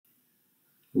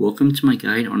Welcome to my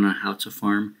guide on how to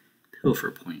farm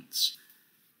Pilfer points.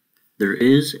 There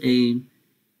is a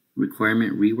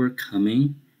requirement rework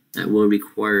coming that will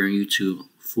require you to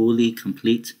fully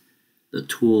complete the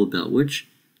Toolbelt, which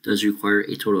does require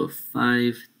a total of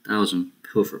 5,000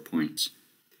 Pilfer points,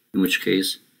 in which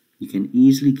case you can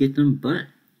easily get them, but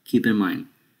keep in mind,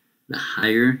 the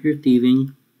higher you're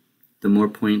thieving, the more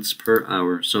points per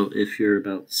hour. So if you're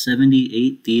about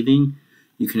 78 thieving,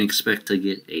 you can expect to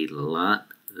get a lot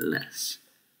less.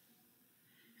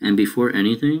 And before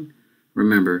anything,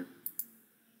 remember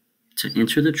to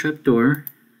enter the trapdoor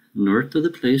north of the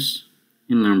place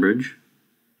in Lumbridge.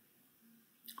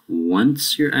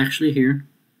 Once you're actually here,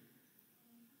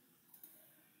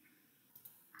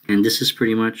 and this is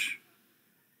pretty much,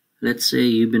 let's say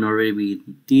you've been already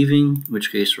thieving, in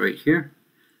which case right here,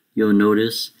 you'll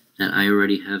notice that I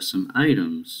already have some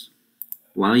items.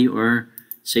 While you are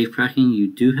safe cracking, you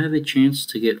do have a chance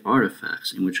to get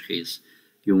artifacts, in which case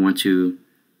you'll want to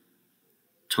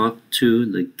talk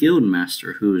to the guild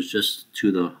master, who is just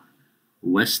to the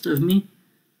west of me.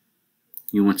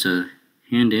 You want to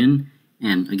hand in,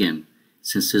 and again,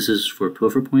 since this is for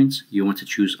Pilfer points, you want to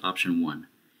choose option 1.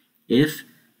 If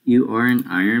you are an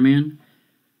Iron Man,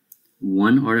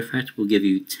 one artifact will give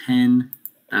you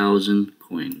 10,000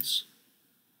 coins.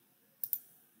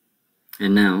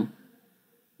 And now,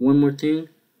 one more thing,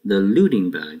 the looting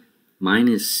bag. Mine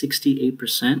is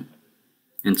 68%,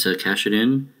 and to cash it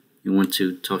in, you want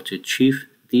to talk to Chief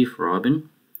Thief Robin,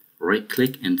 right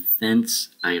click and fence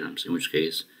items, in which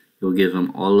case you'll give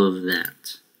him all of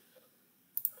that.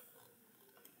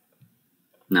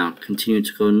 Now continue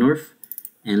to go north,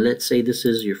 and let's say this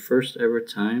is your first ever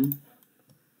time,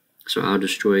 so I'll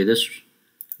destroy this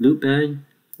loot bag,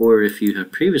 or if you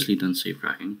have previously done safe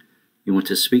cracking, you want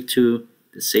to speak to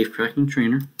the safe cracking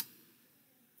trainer.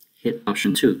 Hit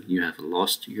option 2, you have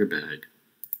lost your bag.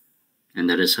 And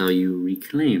that is how you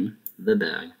reclaim the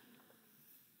bag.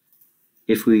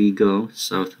 If we go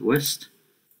southwest,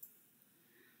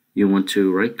 you want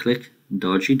to right click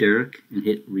Dodgy Derrick and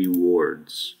hit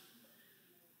rewards.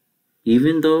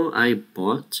 Even though I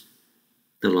bought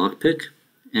the lockpick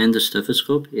and the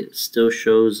stethoscope, it still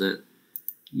shows that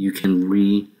you can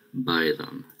re-buy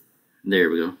them. There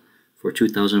we go, for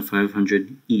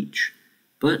 2,500 each.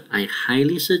 But I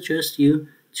highly suggest you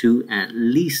to at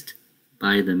least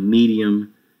buy the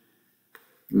medium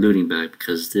looting bag,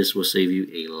 because this will save you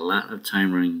a lot of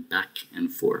time running back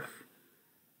and forth.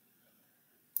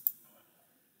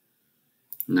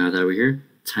 Now that we're here,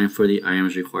 time for the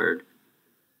items required.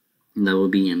 And that will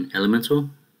be an elemental,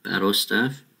 battle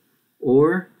staff,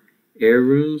 or air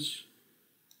runes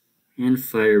and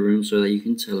fire runes so that you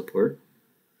can teleport.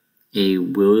 A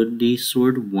wieldy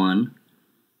sword 1,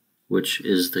 which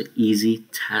is the easy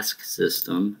task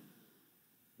system,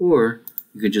 or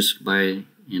you could just buy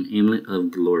an amulet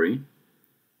of glory,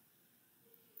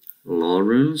 law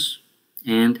runes,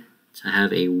 and to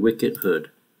have a wicked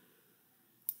hood.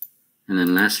 And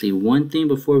then lastly, one thing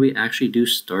before we actually do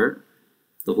start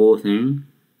the whole thing,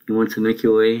 you want to make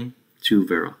your way to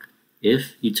Varrock.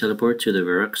 If you teleport to the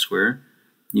Varrock square,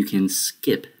 you can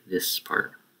skip this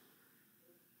part.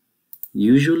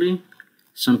 Usually,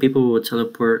 some people will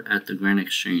teleport at the Grand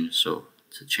Exchange, so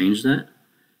to change that,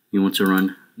 you want to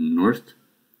run north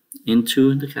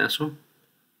into the castle,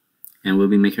 and we'll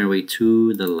be making our way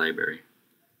to the library.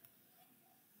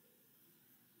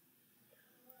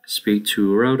 Speak to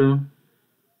Raudo.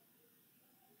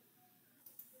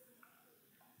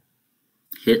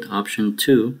 Hit option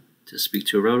 2 to speak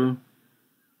to Raudo,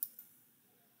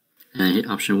 and hit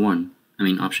option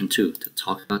 2 to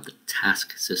talk about the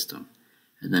task system,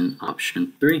 and then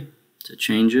option 3 to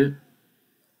change it,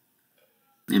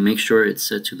 and make sure it's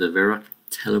set to the Varrock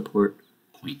teleport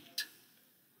point.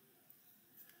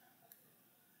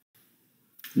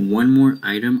 One more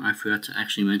item I forgot to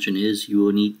actually mention is you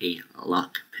will need a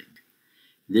lockpick.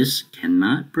 This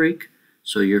cannot break,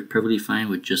 so you're perfectly fine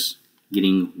with just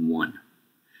getting one.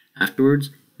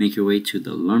 Afterwards, make your way to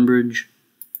the Lumbridge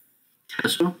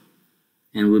castle,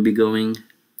 and we'll be going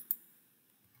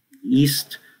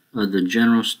east of the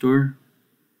general store.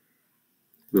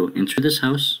 We'll enter this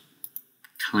house,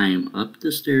 climb up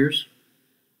the stairs,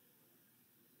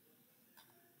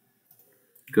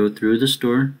 go through the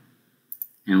store,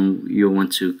 and you'll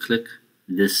want to click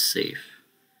this safe.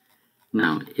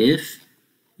 Now, if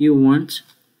you want,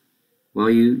 well,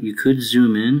 you could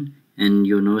zoom in, and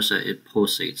you'll notice that it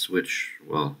pulsates, which,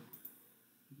 well,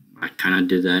 I kind of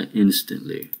did that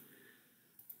instantly.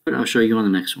 But I'll show you on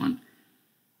the next one.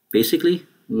 Basically,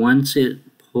 once it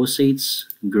pulsates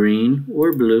green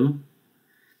or blue,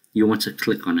 you want to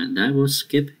click on it. That will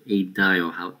skip a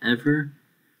dial. However,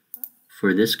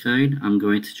 For this guide, I'm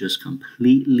going to just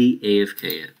completely AFK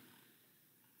it.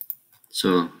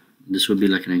 So this would be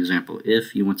like an example.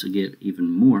 If you want to get even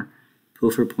more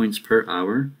Pilfer points per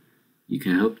hour, you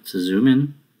can help to zoom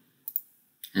in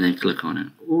and then click on it.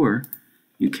 Or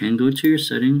you can go to your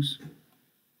settings,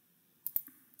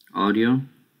 audio,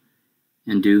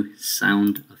 and do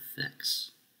sound effects.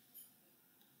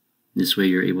 This way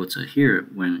you're able to hear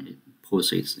it when it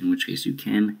pulsates, in which case you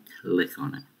can click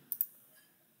on it.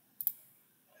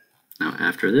 Now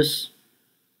after this,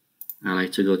 I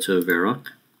like to go to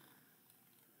Varrock.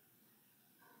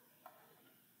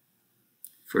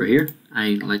 For here,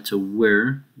 I like to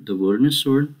wear the Wilderness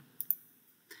Sword,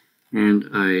 and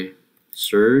I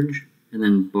surge and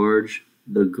then barge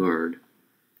the guard.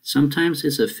 Sometimes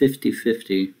it's a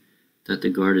 50-50 that the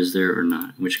guard is there or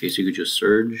not, in which case you could just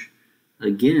surge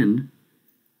again,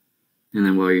 and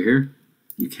then while you're here,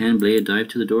 you can blade dive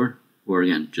to the door, or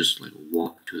again, just like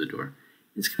walk to the door.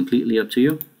 It's completely up to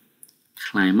you.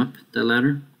 Climb up the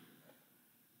ladder,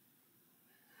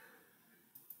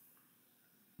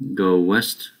 go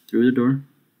west through the door,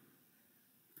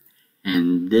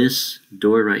 and this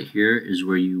door right here is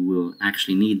where you will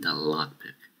actually need the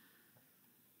lockpick.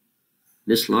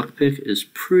 This lockpick is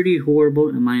pretty horrible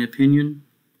in my opinion.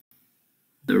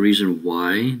 The reason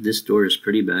why this door is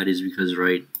pretty bad is because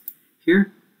right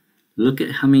here, look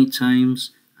at how many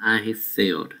times I have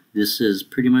failed. This is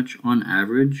pretty much on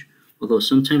average, although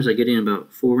sometimes I get in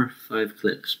about 4 or 5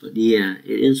 clicks. But yeah,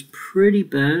 it is pretty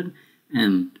bad,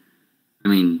 and I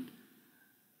mean,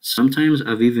 sometimes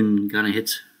I've even gotten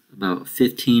hit about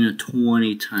 15 or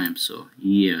 20 times, so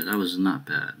yeah, that was not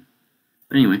bad.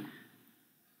 But anyway,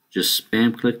 just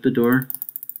spam click the door,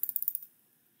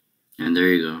 and there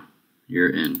you go, you're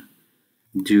in.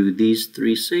 Do these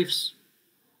 3 safes,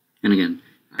 and again,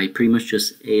 I pretty much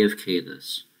just AFK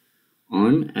this.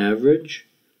 On average,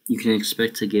 you can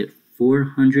expect to get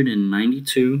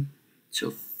 492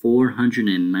 to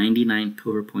 499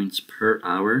 Pilfer points per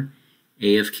hour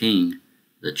AFKing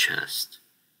the chest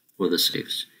or the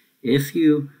safes. If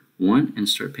you want and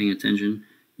start paying attention,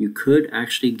 you could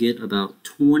actually get about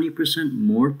 20%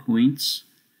 more points,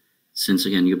 since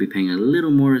again you'll be paying a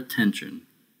little more attention.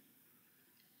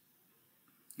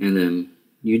 And then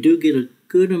you do get a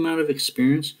good amount of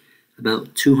experience,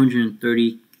 about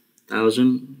 230,000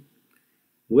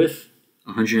 with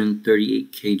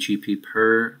 138k GP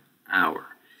per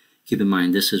hour. Keep in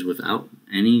mind, this is without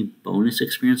any bonus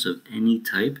experience of any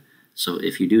type, so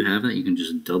if you do have that, you can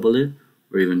just double it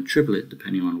or even triple it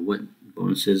depending on what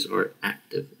bonuses are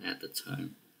active at the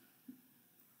time.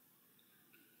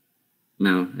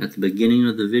 Now, at the beginning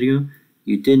of the video,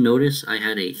 you did notice I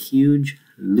had a huge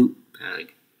loot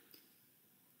bag.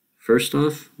 First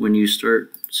off, when you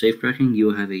start safecracking, you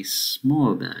will have a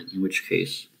small bag, in which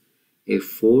case a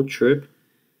full trip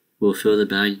will fill the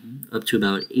bag up to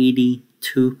about 82%,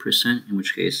 in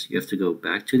which case you have to go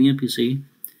back to the NPC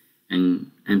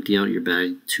and empty out your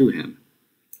bag to him.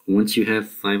 Once you have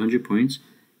 500 points,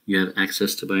 you have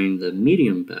access to buying the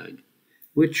medium bag,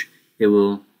 which it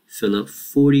will fill up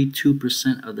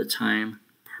 42% of the time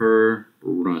per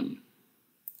run.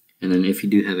 And then if you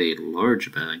do have a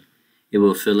large bag, it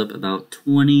will fill up about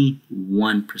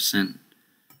 21%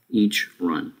 each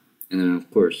run. And then of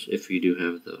course, if you do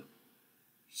have the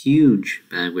huge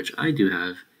bag, which I do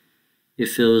have, it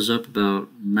fills up about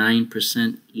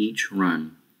 9% each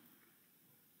run.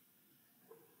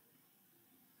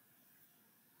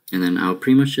 And then I'll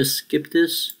pretty much just skip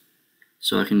this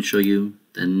so I can show you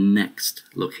the next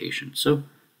location. So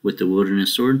with the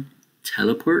Wilderness Sword,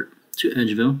 teleport to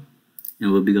Edgeville,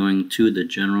 and we'll be going to the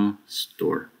general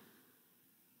store.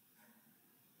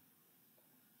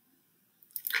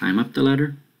 Climb up the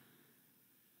ladder,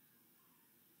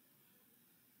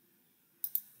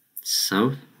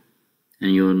 south,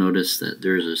 and you'll notice that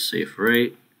there's a safe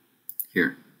right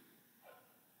here.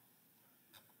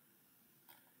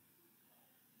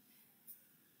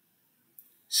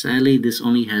 Sadly, this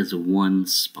only has 1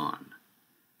 spawn.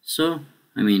 So,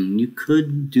 I mean, you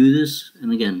could do this,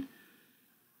 and again,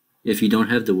 if you don't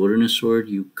have the Wilderness Sword,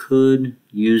 you could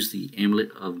use the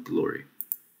Amulet of Glory.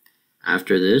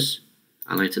 After this,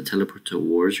 I like to teleport to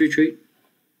War's Retreat,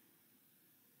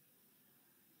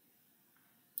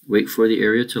 wait for the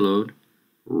area to load,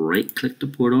 right click the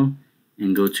portal,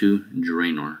 and go to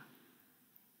Draenor.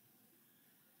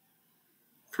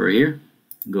 For here,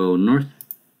 go north.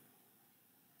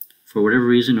 For whatever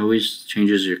reason, it always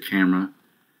changes your camera,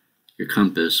 your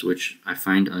compass, which I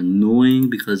find annoying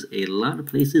because a lot of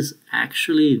places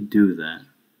actually do that.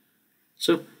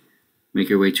 So, make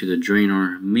your way to the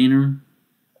Draenor Manor.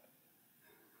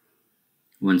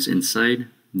 Once inside,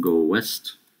 go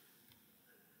west.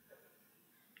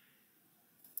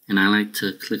 and I like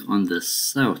to click on the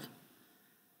south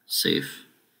safe.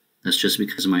 That's just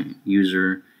because of my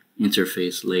user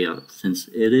interface layout. Since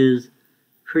it is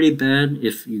pretty bad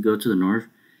if you go to the north,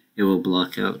 it will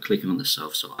block out clicking on the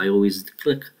south. So I always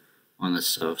click on the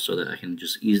south so that I can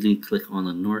just easily click on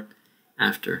the north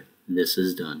after this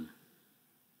is done.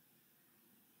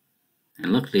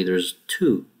 And luckily there's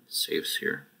 2 safes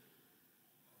here.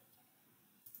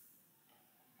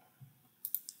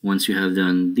 Once you have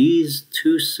done these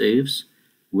 2 saves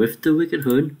with the Wicked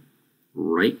Hood,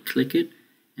 right click it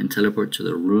and teleport to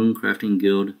the Rune Crafting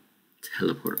Guild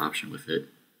teleport option with it.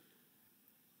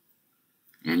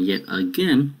 And yet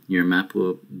again, your map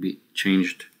will be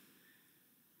changed.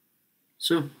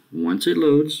 So once it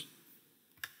loads,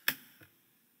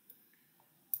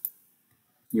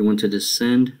 you want to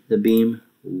descend the beam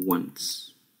once.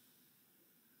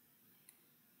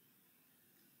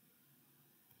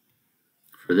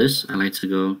 For this, I like to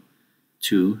go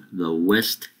to the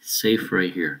west safe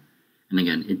right here. And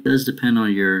again, it does depend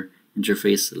on your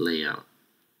interface layout.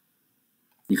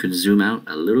 You could zoom out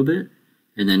a little bit,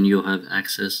 and then you'll have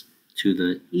access to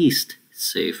the east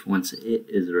safe once it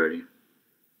is ready.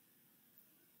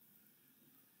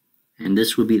 And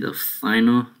this will be the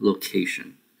final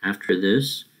location. After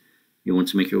this, you want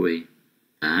to make your way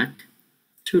back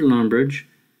to Lumbridge.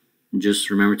 Just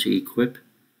remember to equip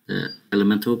the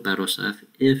elemental battle staff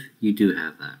if you do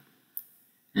have that.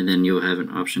 And then you'll have an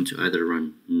option to either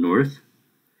run north,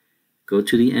 go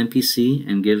to the NPC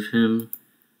and give him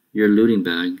your looting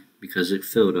bag because it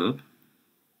filled up.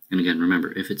 And again,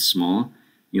 remember, if it's small,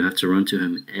 you have to run to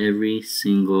him every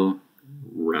single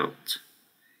route.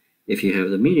 If you have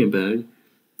the medium bag,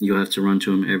 you'll have to run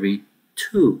to him every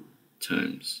 2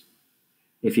 times.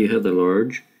 If you have the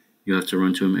large, you have to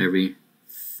run to him every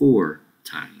 4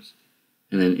 times.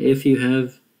 And then if you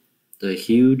have the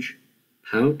huge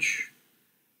pouch,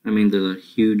 the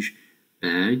huge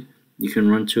bag, you can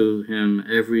run to him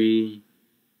every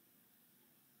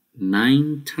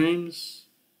 9 times.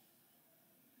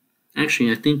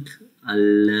 Actually, I think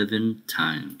 11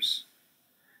 times.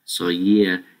 So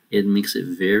yeah, it makes it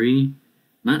very,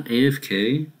 not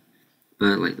AFK,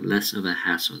 but like less of a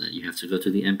hassle that you have to go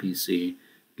to the NPC,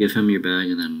 give him your bag,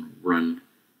 and then run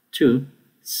to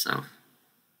south.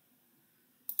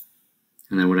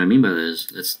 And then what I mean by that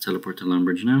is, let's teleport to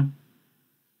Lumbridge now.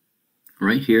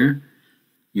 Right here,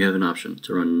 you have an option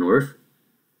to run north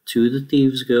to the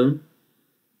Thieves Guild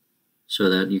so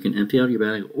that you can empty out your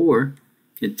bag, or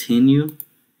continue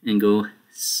and go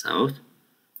south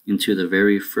into the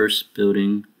very first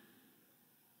building.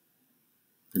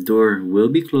 The door will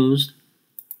be closed.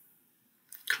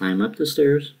 Climb up the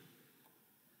stairs.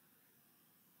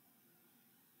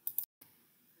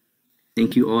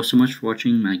 Thank you all so much for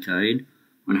watching my guide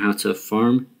on how to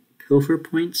farm Pilfer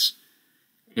points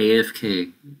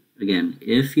AFK. Again,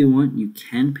 if you want, you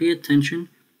can pay attention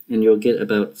and you'll get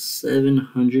about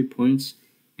 700 points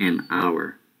an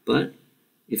hour. But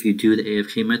if you do the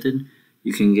AFK method,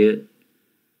 you can get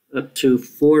up to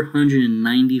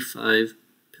 495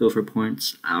 Pilfer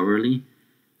points hourly.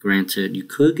 Granted, you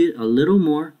could get a little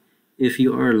more if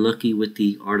you are lucky with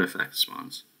the artifact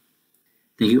spawns.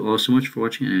 Thank you all so much for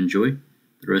watching and enjoy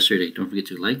the rest of your day. Don't forget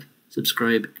to like,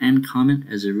 subscribe, and comment,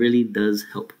 as it really does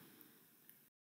help.